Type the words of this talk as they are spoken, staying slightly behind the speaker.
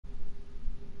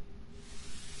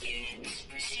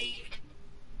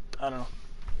I don't know.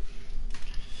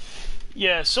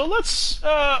 Yeah, so let's,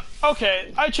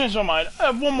 okay, I changed my mind. I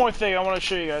have one more thing I want to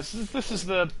show you guys. This is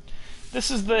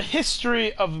the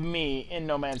history of me in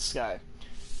No Man's Sky.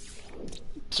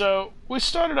 So, we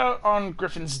started out on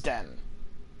Gryphon's Den.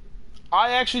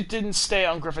 I actually didn't stay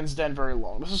on Gryphon's Den very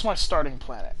long. This is my starting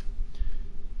planet.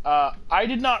 I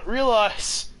did not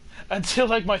realize until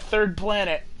like my third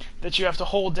planet that you have to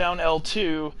hold down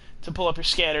L2 to pull up your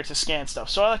scanner to scan stuff.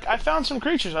 So I found some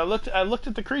creatures. I looked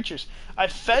at the creatures. I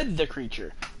fed the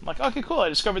creature. I'm like, okay, cool. I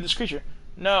discovered this creature.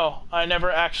 No, I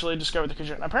never actually discovered the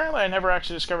creature. And apparently, I never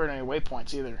actually discovered any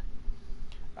waypoints either.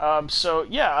 So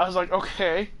yeah, I was like,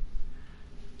 okay.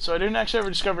 So I didn't actually ever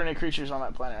discover any creatures on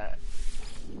that planet.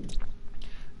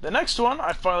 The next one,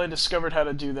 I finally discovered how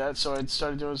to do that. So I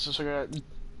started doing this. So I got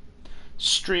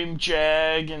Stream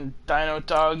Jag and Dino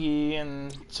Doggy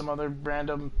and some other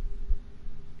random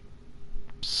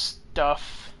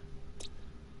stuff.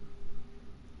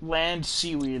 Land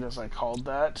seaweed, as I called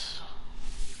that.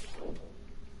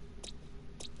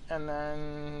 And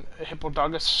then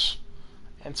Hippodogus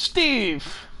and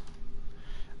Steve.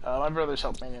 My brothers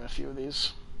helped me name a few of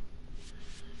these.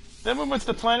 Then we went to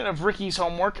the planet of Ricky's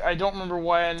homework. I don't remember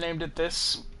why I named it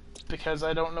this, because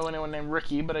I don't know anyone named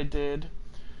Ricky, but I did.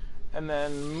 And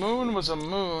then Moon was a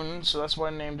moon, so that's why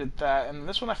I named it that. And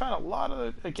this one I found a lot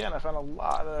of, again, I found a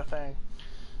lot of the thing.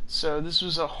 So this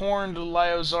was a horned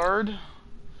Lyozard.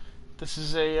 This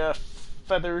is a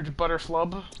feathered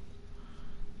butterflub.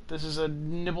 This is a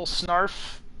nibble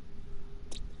snarf.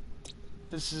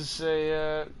 This is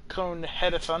a cone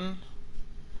headathon.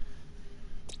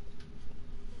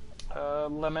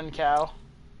 Lemon cow.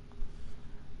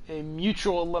 A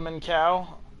mutual lemon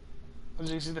cow. As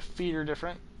you can see, the feet are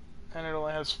different. And it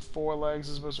only has 4 legs,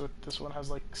 as opposed to this one has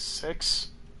like 6.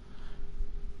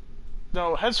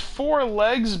 No, it has 4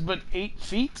 legs, but 8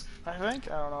 feet, I think.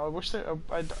 I don't know. I wish they.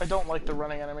 I don't like the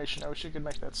running animation. I wish you could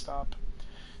make that stop.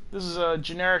 This is a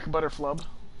generic butterflub.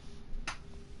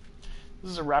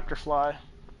 This is a raptor fly.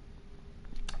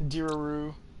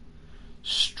 Diraroo.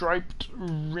 Striped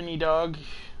Rinny Dog.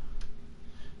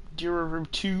 Diraroo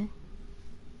 2.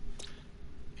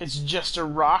 It's just a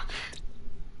rock.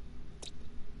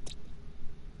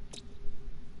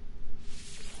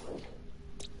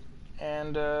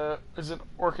 And is it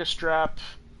Orchestrap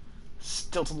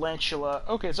Stiltlantula?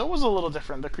 Okay, so it was a little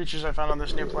different. The creatures I found on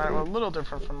this new planet were a little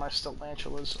different from my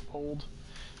Stiltlantulas old.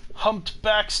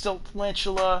 Humped-back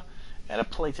Stiltlantula and a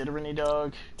plated Rinny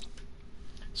Dog.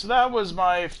 So that was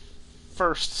my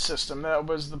first system. That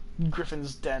was the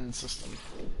Gryphon's Den system.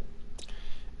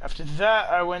 After that,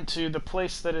 I went to the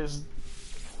place that is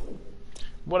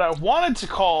what I wanted to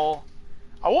call.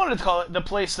 I wanted to call it the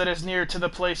place that is near to the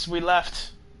place we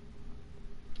left.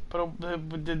 But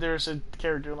there's a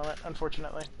character limit,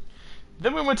 unfortunately.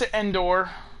 Then we went to Endor.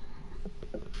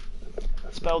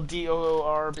 Spelled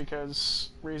D-O-O-R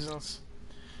because reasons.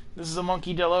 This is a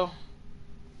monkey dillo.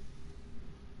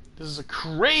 This is a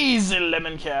crazy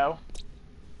lemon cow.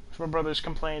 My brothers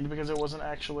complained because it wasn't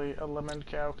actually a lemon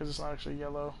cow because it's not actually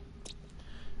yellow.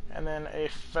 And then a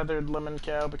feathered lemon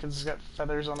cow because it's got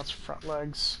feathers on its front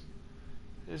legs.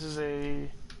 This is a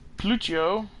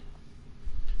Plutio.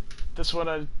 This one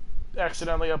I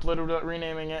accidentally uploaded without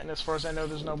renaming it, and as far as I know,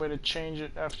 there's no way to change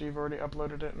it after you've already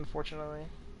uploaded it, unfortunately.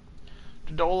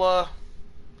 Dodola.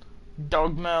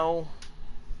 Dogmel.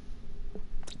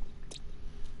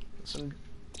 Some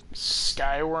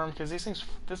Skyworm, because this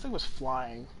thing was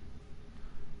flying.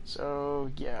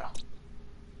 So, yeah.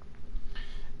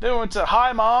 Then we went to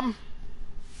Hi Mom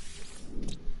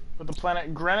with the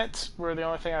planet Granite, where the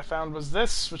only thing I found was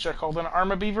this, which I called an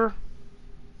Armabeaver.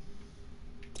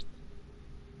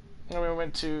 And we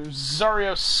went to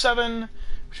Zario 7,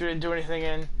 which we didn't do anything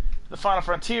in. The Final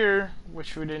Frontier,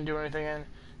 which we didn't do anything in.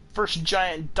 First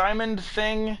Giant Diamond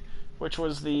thing, which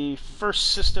was the first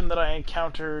system that I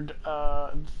encountered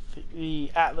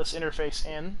the Atlas interface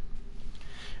in.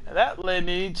 And that led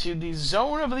me to the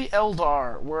Zone of the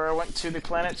Eldar, where I went to the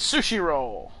planet Sushi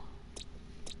Roll,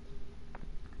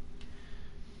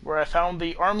 where I found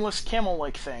the armless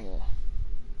camel-like thing,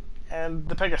 and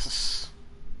the Pegasus.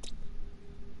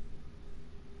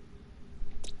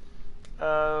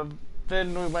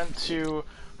 Then we went to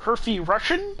Herfy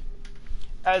Russian,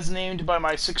 as named by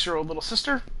my 6-year-old little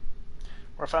sister,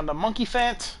 where I found a monkey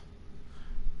fant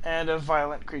and a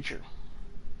violent creature.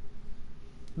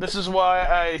 This is why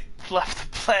I left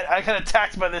the planet. I got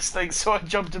attacked by this thing, so I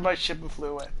jumped in my ship and flew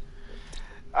away.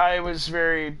 I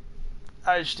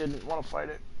just didn't want to fight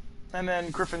it. And then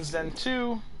Gryphon's Den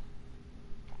 2,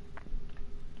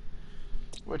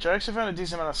 which I actually found a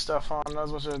decent amount of stuff on. I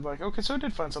was like, okay, so I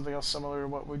did find something else similar to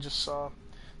what we just saw.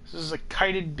 This is a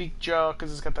chited beak jaw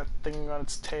because it's got that thing on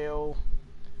its tail.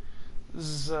 This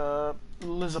is a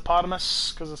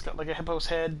Lizopotamus because it's got like a hippo's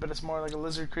head, but it's more like a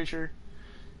lizard creature.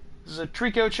 This is a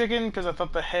Trico chicken because I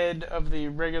thought the head of the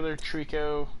regular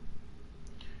Trico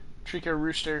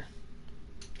rooster.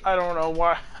 I don't know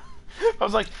why. I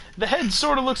was like, the head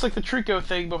sort of looks like the Trico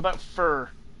thing, but without fur.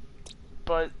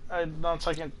 But on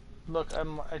second look,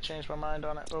 I changed my mind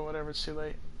on it. But whatever, it's too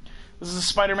late. This is a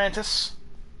spider mantis.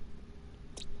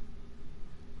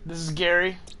 This is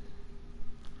Gary.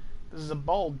 This is a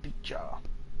bald beak jaw.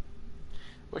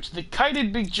 Which the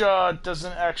chited beak jaw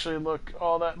doesn't actually look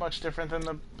all that much different than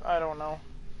the... I don't know.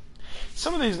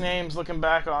 Some of these names, looking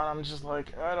back on, I'm just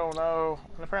like, I don't know.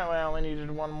 And apparently I only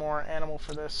needed one more animal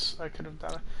for this. I could have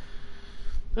done it.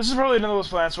 This is probably another of those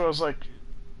plants where I was like,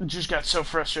 just got so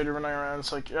frustrated running around.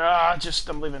 It's like,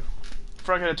 I'm leaving.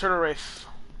 Frog-headed turtle wraith.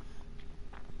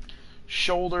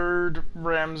 Shouldered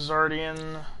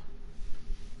Ramsardian.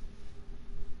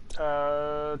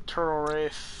 Turtle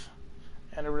wraith.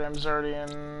 And a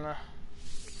Ramsardian.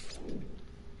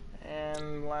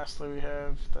 And lastly we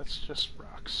have, that's just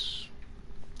rocks.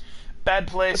 Bad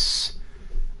place.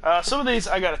 Some of these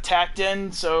I got attacked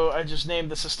in, so I just named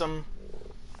the system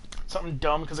something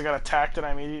dumb because I got attacked and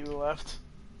I immediately left.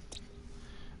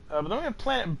 But then we have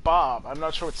Planet Bob. I'm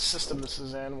not sure what system this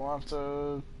is in. We'll have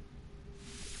to...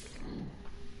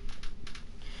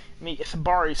 the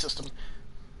Ithbari system.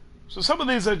 So some of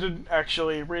these I didn't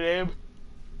actually rename.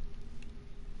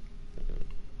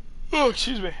 Oh,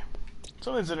 excuse me.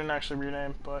 Some of these I didn't actually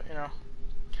rename, but, you know.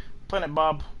 Planet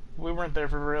Bob. We weren't there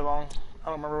for very long. I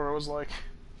don't remember what it was like.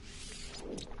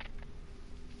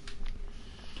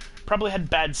 Probably had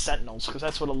bad sentinels, because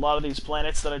that's what a lot of these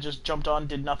planets that I just jumped on,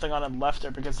 did nothing on, and left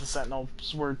there because the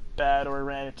sentinels were bad or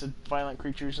ran into violent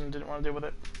creatures and didn't want to deal with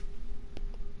it.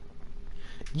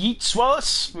 Yeet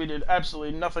Swellus. We did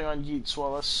absolutely nothing on Yeet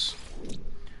Swellus.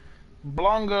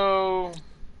 Blongo.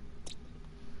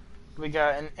 We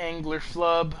got an Angler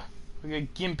Flub. We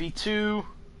got Gimpy 2.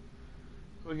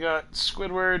 We got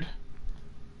Squidward.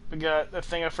 We got the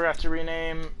thing I forgot to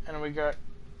rename. And we got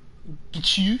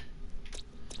Gichu.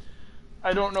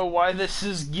 I don't know why this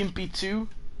is Gimpy 2.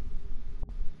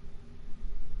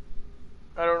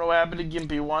 I don't know what happened to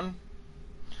Gimpy 1.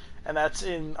 And that's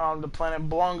on the planet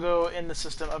Blongo in the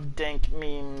system of dank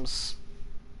memes.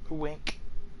 Wink.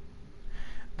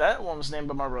 That one was named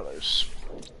by my brothers.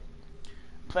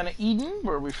 Planet Eden,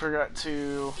 where we forgot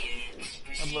to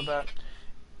upload that.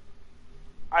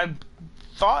 I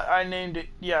thought I named it,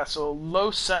 yeah, so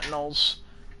low sentinels,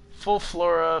 full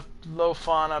flora, low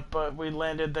fauna, but we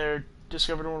landed there,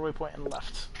 discovered one waypoint, and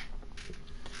left.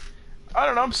 I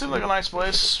don't know, it seemed like a nice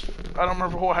place. I don't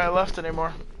remember why I left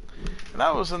anymore. And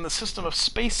that was in the system of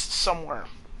space somewhere.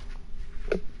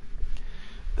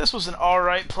 This was an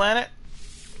alright planet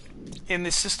in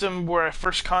the system where I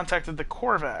first contacted the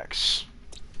Korvax.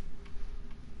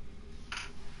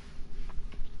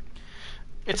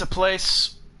 It's a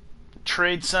place,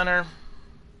 trade center.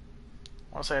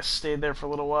 I want to say I stayed there for a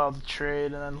little while to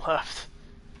trade and then left.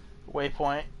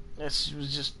 Waypoint. It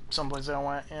was just someplace I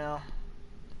went, you know.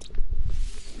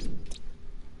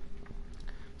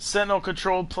 Sentinel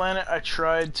controlled planet. I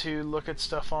tried to look at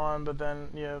stuff on, but then,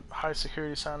 yeah, high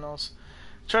security sentinels.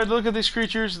 Tried to look at these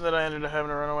creatures, and then I ended up having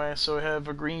to run away. So we have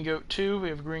a green goat 2. We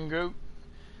have a green goat.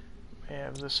 We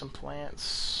have there's some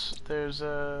plants. There's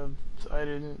a... I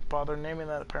didn't bother naming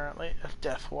that, apparently. A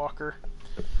death walker.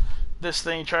 This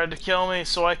thing tried to kill me,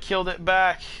 so I killed it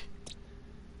back.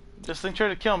 This thing tried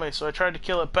to kill me, so I tried to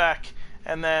kill it back.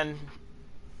 And then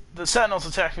the sentinels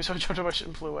attacked me, so I jumped on my ship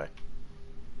and flew away.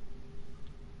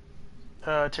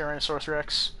 Tyrannosaurus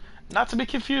Rex. Not to be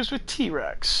confused with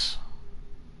T-Rex.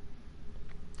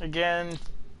 Again,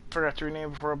 forgot to rename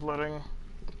before uploading.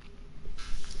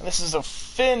 And this is a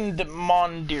finned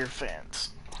Mondeerfant.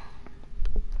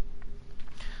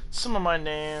 Some of my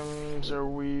names are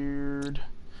weird.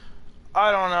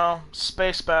 I don't know.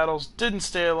 Space Battles didn't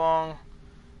stay long.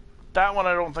 That one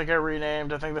I don't think I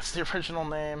renamed. I think that's the original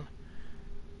name.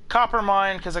 Copper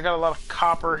Mine, because I got a lot of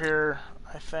copper here,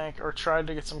 I think. Or tried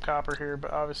to get some copper here,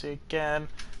 but obviously, again,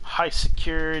 high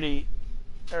security.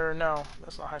 Or no,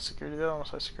 that's not high security. That one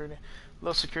was high security.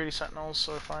 Low security sentinels,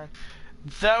 so fine.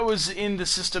 That was in the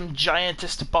system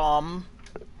Giantest Bomb.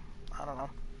 I don't know.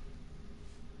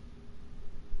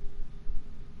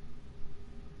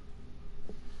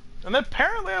 And then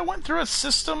apparently I went through a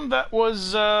system that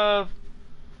was, I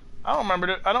don't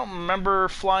remember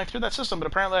flying through that system, but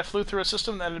apparently I flew through a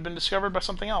system that had been discovered by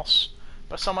something else.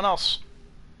 By someone else.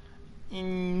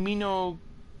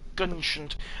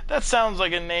 Gunshant. That sounds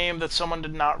like a name that someone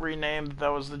did not rename. That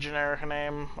was the generic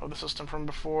name of the system from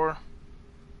before.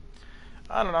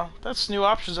 I don't know. That's new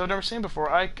options I've never seen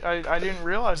before. I didn't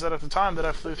realize that at the time that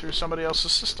I flew through somebody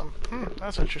else's system.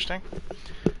 That's interesting.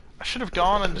 I should have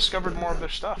gone and discovered more of their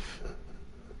stuff.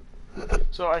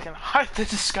 So I can hide the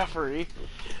discovery,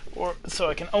 or so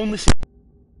I can only see...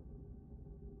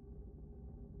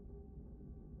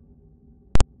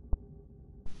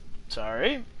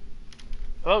 Sorry.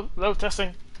 Hello, hello,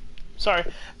 testing.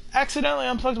 Sorry. Accidentally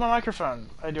unplugged my microphone.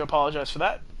 I do apologize for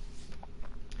that.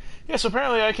 Yeah, so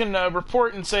apparently I can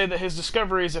report and say that his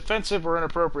discovery is offensive or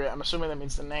inappropriate. I'm assuming that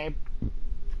means the name.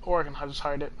 Or I can just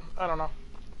hide it. I don't know.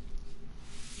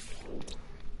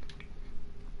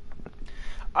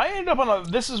 I ended up on a...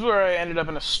 This is where I ended up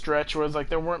in a stretch where it's like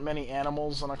there weren't many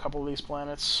animals on a couple of these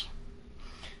planets.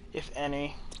 If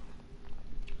any.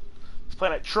 It's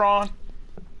planet Tron.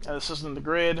 This isn't the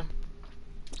grid.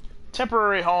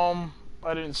 Temporary home.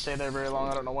 I didn't stay there very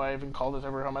long. I don't know why I even called it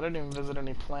temporary home. I didn't even visit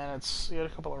any planets. You got a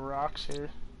couple of rocks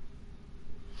here.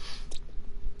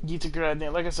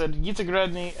 Yitagradny. Like I said,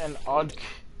 Yitagradny and Odk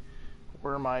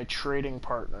were my trading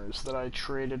partners that I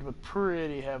traded with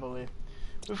pretty heavily.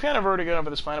 We've kind of already gone over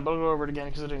this planet, but I'll go over it again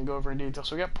because I didn't go over in detail.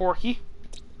 So we got Porky.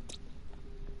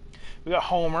 We got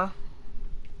Homer.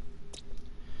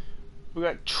 We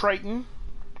got Triton.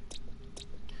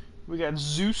 We got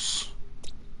Zeus.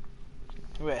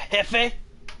 We got Hefe.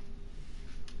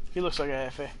 He looks like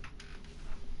a Hefe.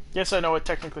 Yes, I know I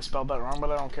technically spelled that wrong,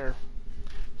 but I don't care.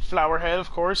 Flowerhead,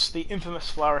 of course. The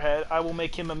infamous Flowerhead. I will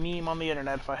make him a meme on the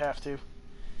internet if I have to.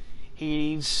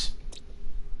 He's...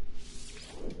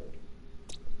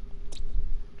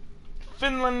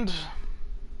 Finland.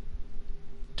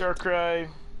 Darkrai.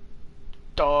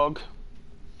 Dog.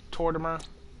 Tortimer.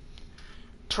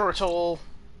 Turtle.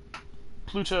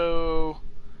 Pluto.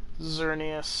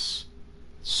 Xerneas.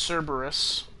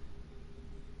 Cerberus.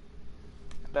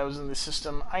 That was in the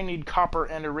system. I need copper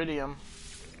and iridium.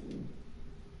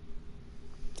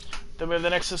 Then we have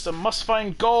the next system. Must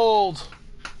find gold!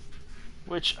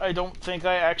 Which I don't think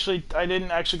I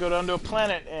didn't actually go down to a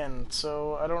planet in,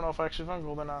 so I don't know if I actually found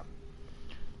gold or not.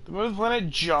 Then we have the planet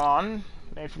John,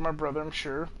 named for my brother, I'm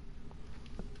sure.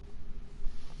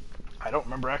 I don't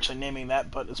remember actually naming that,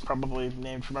 but it's probably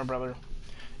named for my brother.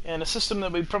 And a system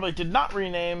that we probably did not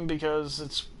rename because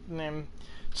it's named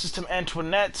System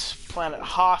Antoinette, Planet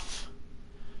Hoth.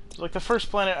 It was like the first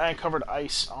planet I uncovered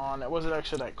ice on. It wasn't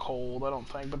actually that cold, I don't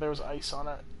think, but there was ice on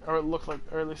it. Or it looked like,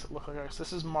 or at least it looked like ice.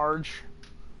 This is Marge.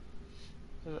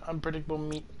 There's an unpredictable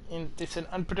meat. It's an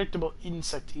unpredictable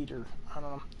insect eater. I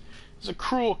don't know. It's a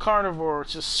cruel carnivore.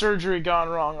 It's just surgery gone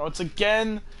wrong. Oh, it's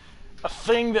again a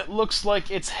thing that looks like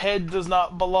its head does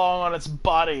not belong on its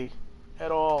body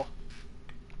at all.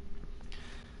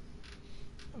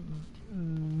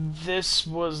 This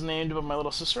was named by my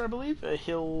little sister, I believe. A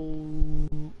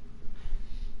Hazeltijai.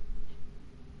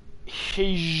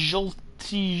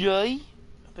 I think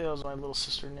that was my little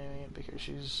sister naming it because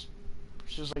she was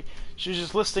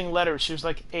just listing letters. She was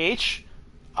like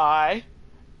H-I-J-L-T-Y-U-Y.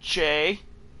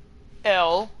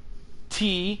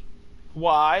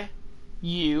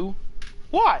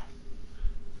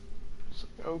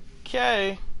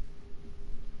 Okay.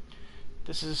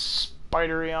 This is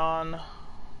Spiderion.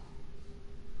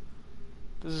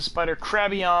 This is Spider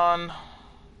Crabion.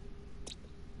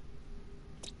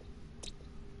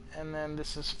 And then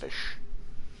this is Fish.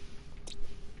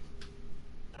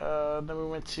 Then we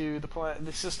went to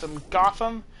the system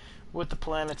Gotham with the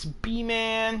planets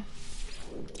B-Man,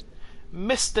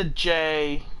 Mr.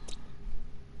 J,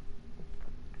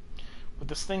 with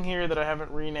this thing here that I haven't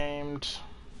renamed.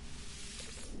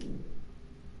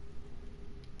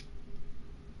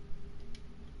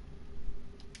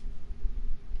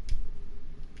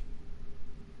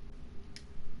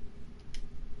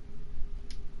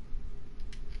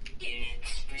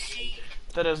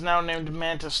 That is now named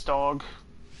Mantis Dog.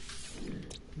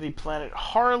 The planet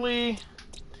Harley,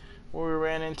 where we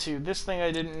ran into this thing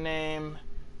I didn't name,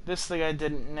 this thing I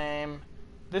didn't name,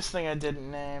 this thing I didn't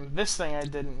name, this thing I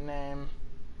didn't name,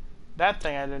 that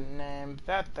thing I didn't name,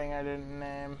 that thing I didn't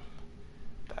name,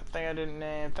 that thing I didn't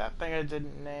name, that thing I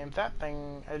didn't name, that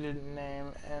thing I didn't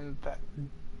name, and that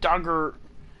Doggerert,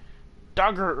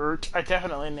 I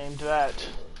definitely named that.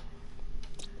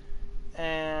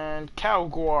 And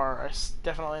Cowguar, I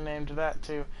definitely named that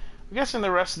too. I'm guessing the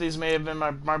rest of these may have been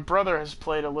my brother has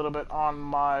played a little bit on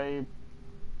my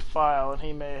file, and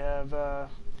he may have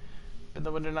been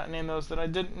the one to not name those that I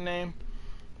didn't name.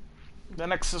 The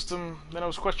next system, then it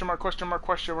was question mark, question mark,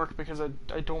 question mark, because I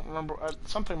don't remember.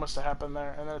 Something must have happened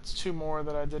there, and then it's two more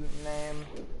that I didn't name.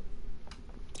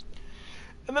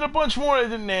 And then a bunch more I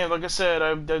didn't name. Like I said,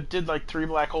 I did like 3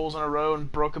 black holes in a row and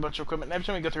broke a bunch of equipment. And every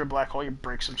time you go through a black hole, you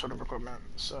break some sort of equipment.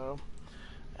 So,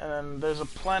 and then there's a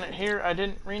planet here I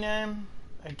didn't rename.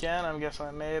 Again, I'm guessing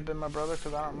it may have been my brother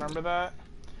because I don't remember that.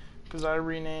 Because I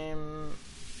renamed...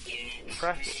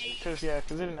 Because he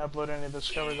didn't upload any of the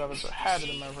discoveries of it, so it had to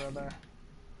be my brother.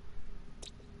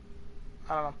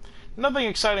 I don't know. Nothing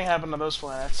exciting happened to those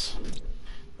planets.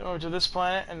 Then we went to this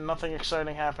planet, and nothing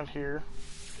exciting happened here.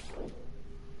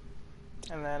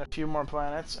 And then a few more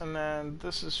planets, and then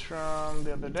this is from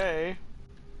the other day.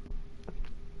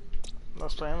 I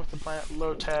was playing with the planet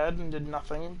Lotad and did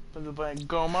nothing. With the planet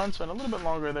Gomon, spent a little bit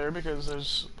longer there because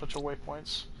there's a bunch of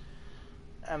waypoints.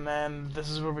 And then this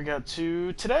is where we got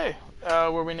to today,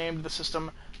 where we named the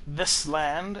system This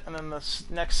Land, and then the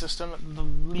next system, the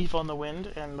Leaf on the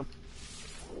Wind, and the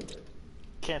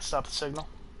Can't Stop the Signal.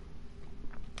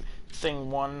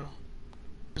 Thing 1,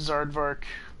 Zardvark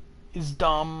is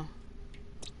dumb.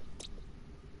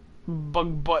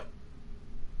 Bug Butt,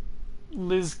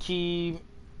 Lizkey,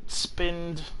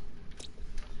 Spinned,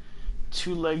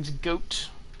 Two-Legged Goat,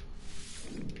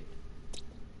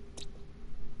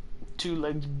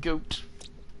 Two-Legged Goat,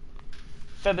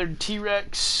 Feathered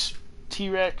T-Rex,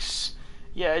 T-Rex.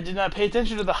 Yeah, I did not pay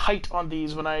attention to the height on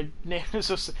these when I named this.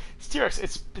 So it's T-Rex.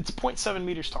 It's 0.7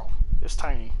 meters tall. It's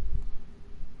tiny.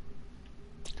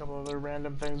 A couple other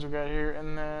random things we got here,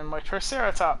 and then my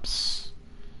Triceratops,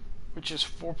 which is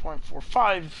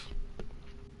 4.45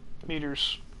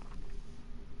 meters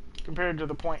compared to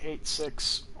the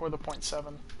 0.86 or the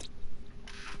 0.7.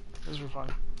 These were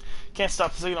fun. Can't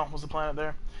Stop the Signal was the planet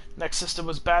there. Next system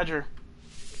was Badger.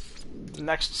 The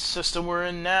next system we're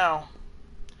in now,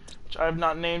 which I have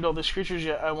not named all these creatures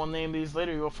yet. I will name these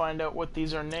later. You will find out what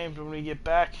these are named when we get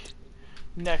back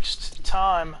next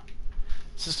time.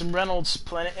 System Reynolds,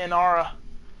 planet Inara.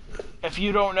 If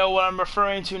you don't know what I'm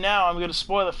referring to now, I'm going to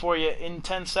spoil it for you in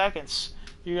 10 seconds.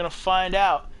 You're going to find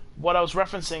out what I was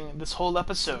referencing this whole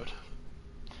episode.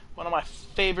 One of my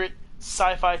favorite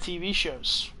sci-fi TV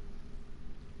shows.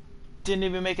 Didn't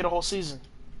even make it a whole season.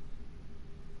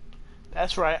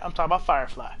 That's right, I'm talking about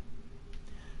Firefly.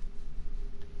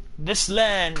 This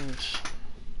land.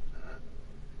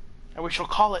 And we shall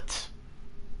call it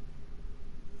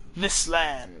This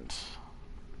Land.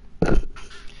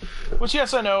 Which,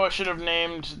 yes, I know I should have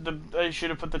named I should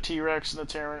have put the T-Rex and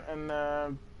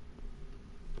the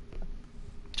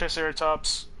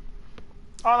Triceratops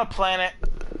on a planet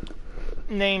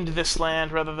named This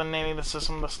Land rather than naming the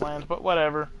system This Land, but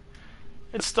whatever.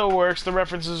 It still works, the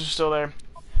references are still there.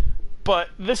 But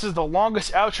this is the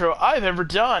longest outro I've ever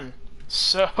done.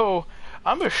 So,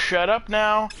 I'm gonna shut up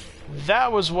now.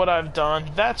 That was what I've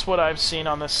done. That's what I've seen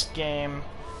on this game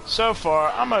so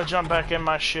far. I'm gonna jump back in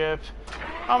my ship.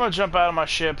 I'm gonna jump out of my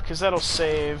ship because that'll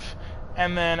save.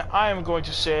 And then I am going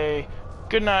to say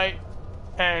good night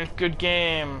and good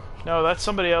game. No, that's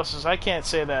somebody else's. I can't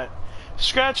say that.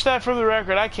 Scratch that from the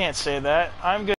record. I can't say that. I'm good.